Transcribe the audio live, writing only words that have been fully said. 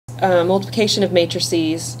multiplication of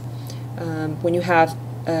matrices, when you have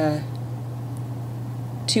a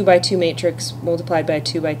 2 by 2 matrix multiplied by a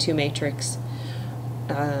 2 by 2 matrix,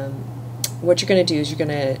 what you're going to do is you're going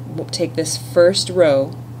to take this first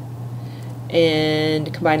row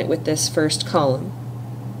and combine it with this first column,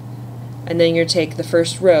 and then you're going to take the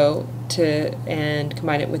first row and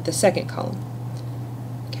combine it with the second column.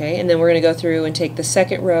 Okay, and then we're going to go through and take the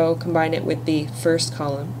second row, combine it with the first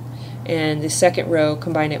column, and the second row,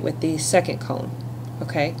 combine it with the second column.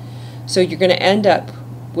 Okay, so you're going to end up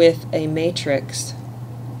with a matrix.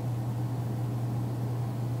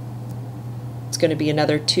 It's going to be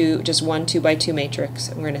another just one 2 by 2 matrix,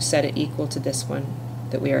 and we're going to set it equal to this one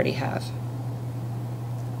that we already have.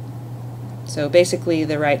 So basically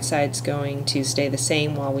the right side's going to stay the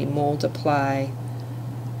same while we multiply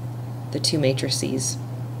the two matrices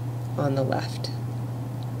on the left.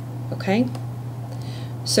 Okay?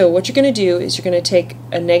 So what you're going to do is you're going to take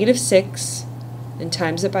a -6 and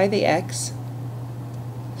times it by the x.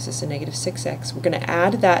 This is a -6x. We're going to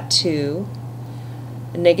add that to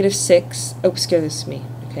a -6, oh, excuse me.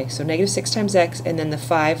 Okay, so -6 times x, and then the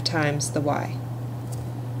 5 times the y,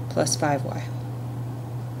 plus 5y.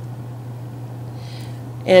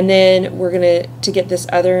 And then we're going to get this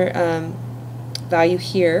other value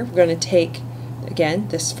here, we're going to take, again,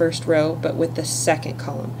 this first row, but with the second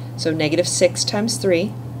column. So -6 times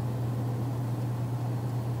 3.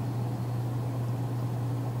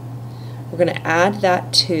 We're going to add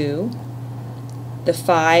that to the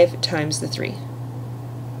 5 times the 3.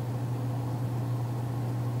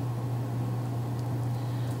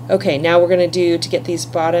 Okay, now we're going to do, to get these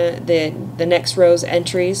bottom, the next row's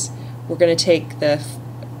entries, we're going to take the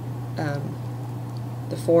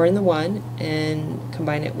 4 and the 1 and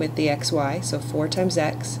combine it with the xy, so 4 times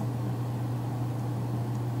x,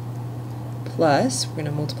 plus, we're going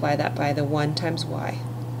to multiply that by the 1 times y.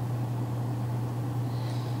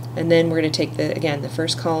 And then we're going to take, again, the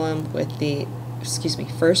first column with the,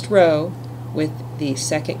 first row with the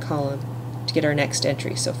second column to get our next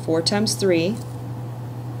entry. So 4 times 3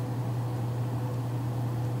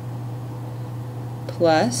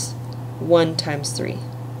 plus 1 times 3.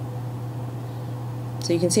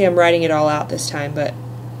 So you can see I'm writing it all out this time, but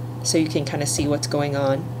so you can kind of see what's going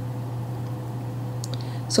on.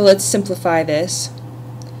 So let's simplify this.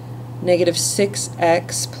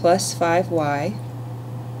 -6x plus 5y,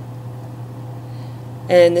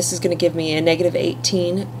 and this is going to give me a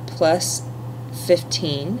 -18 plus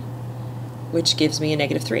 15, which gives me a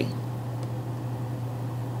 -3.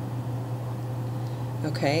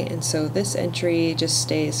 Okay, and so this entry just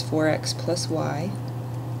stays 4x plus y.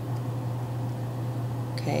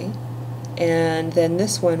 Okay, and then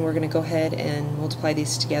this one we're going to go ahead and multiply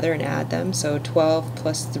these together and add them. So 12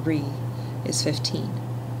 plus 3 is 15.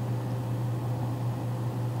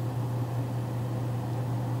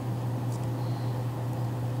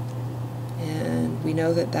 And we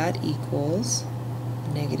know that that equals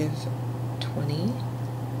 -20,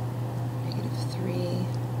 -3,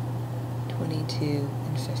 22,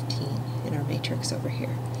 and 15 in our matrix over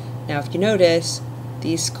here. Now if you notice,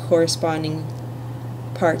 these corresponding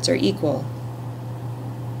parts are equal.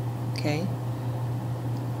 Okay?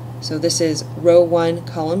 So this is row 1,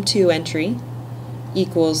 column 2 entry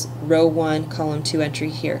equals row 1, column 2 entry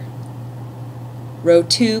here. Row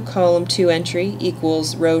 2, column 2 entry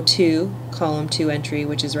equals row 2, column 2 entry,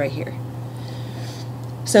 which is right here.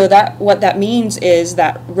 So what that means is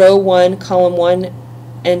that row 1, column 1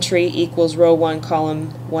 entry equals row 1,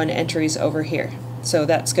 column 1 entries over here. So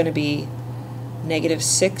that's going to be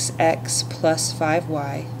 -6x plus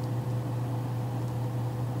 5y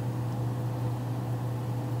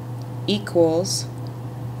equals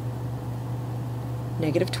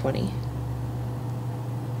 -20.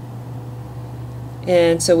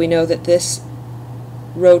 And so we know that this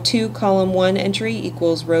row 2, column 1 entry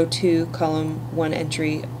equals row 2, column 1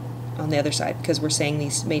 entry on the other side, because we're saying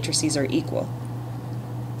these matrices are equal.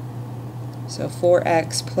 So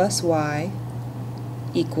 4x plus y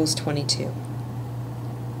equals 22.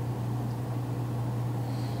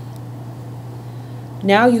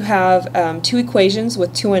 Now you have two equations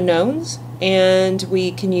with two unknowns, and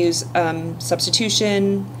we can use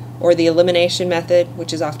substitution or the elimination method,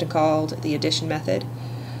 which is often called the addition method.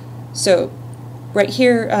 So right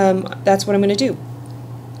here, that's what I'm going to do.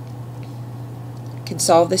 I can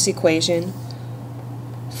solve this equation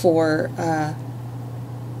for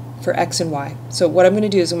x and y. So what I'm going to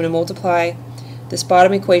do is I'm going to multiply this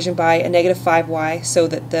bottom equation by a -5y so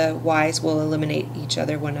that the y's will eliminate each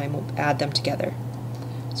other when I add them together.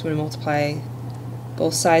 So I'm going to multiply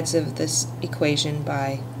both sides of this equation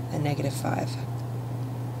by a -5.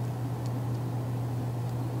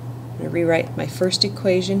 going to rewrite my first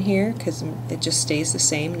equation here because it just stays the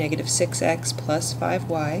same. Negative 6x plus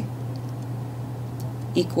 5y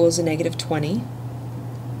equals a negative 20.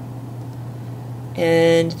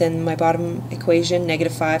 And then my bottom equation,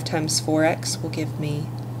 negative 5 times 4x, will give me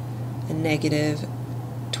a negative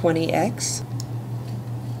 20x.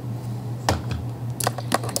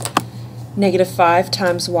 Negative 5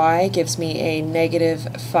 times y gives me a negative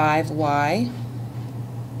 5y.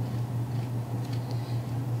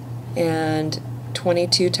 And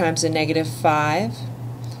 22 times a negative 5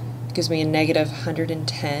 gives me a negative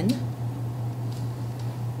 110.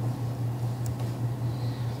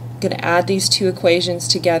 I'm going to add these two equations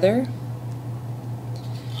together.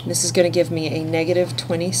 This is going to give me a negative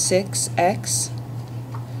 26x.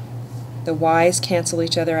 The y's cancel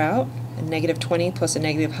each other out. A negative 20 plus a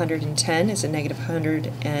negative 110 is a negative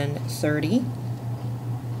 130.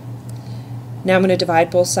 Now I'm going to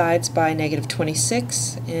divide both sides by negative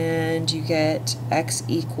 26, and you get x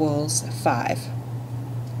equals 5.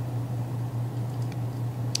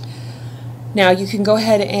 Now you can go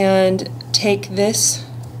ahead and take this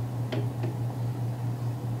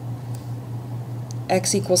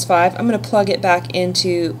x equals 5. I'm going to plug it back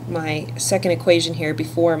into my second equation here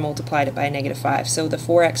before I multiplied it by a negative 5. So the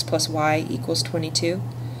 4x plus y equals 22.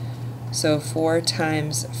 So 4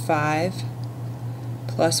 times 5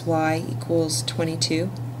 plus y equals 22.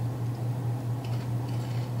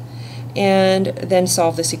 And then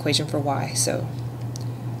solve this equation for y. So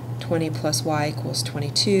 20 plus y equals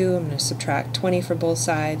 22. I'm going to subtract 20 from both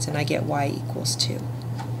sides, and I get y equals 2.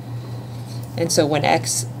 And so when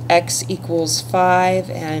x equals 5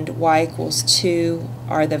 and y equals 2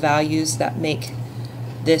 are the values that make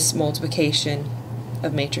this multiplication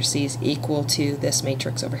of matrices equal to this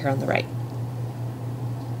matrix over here on the right.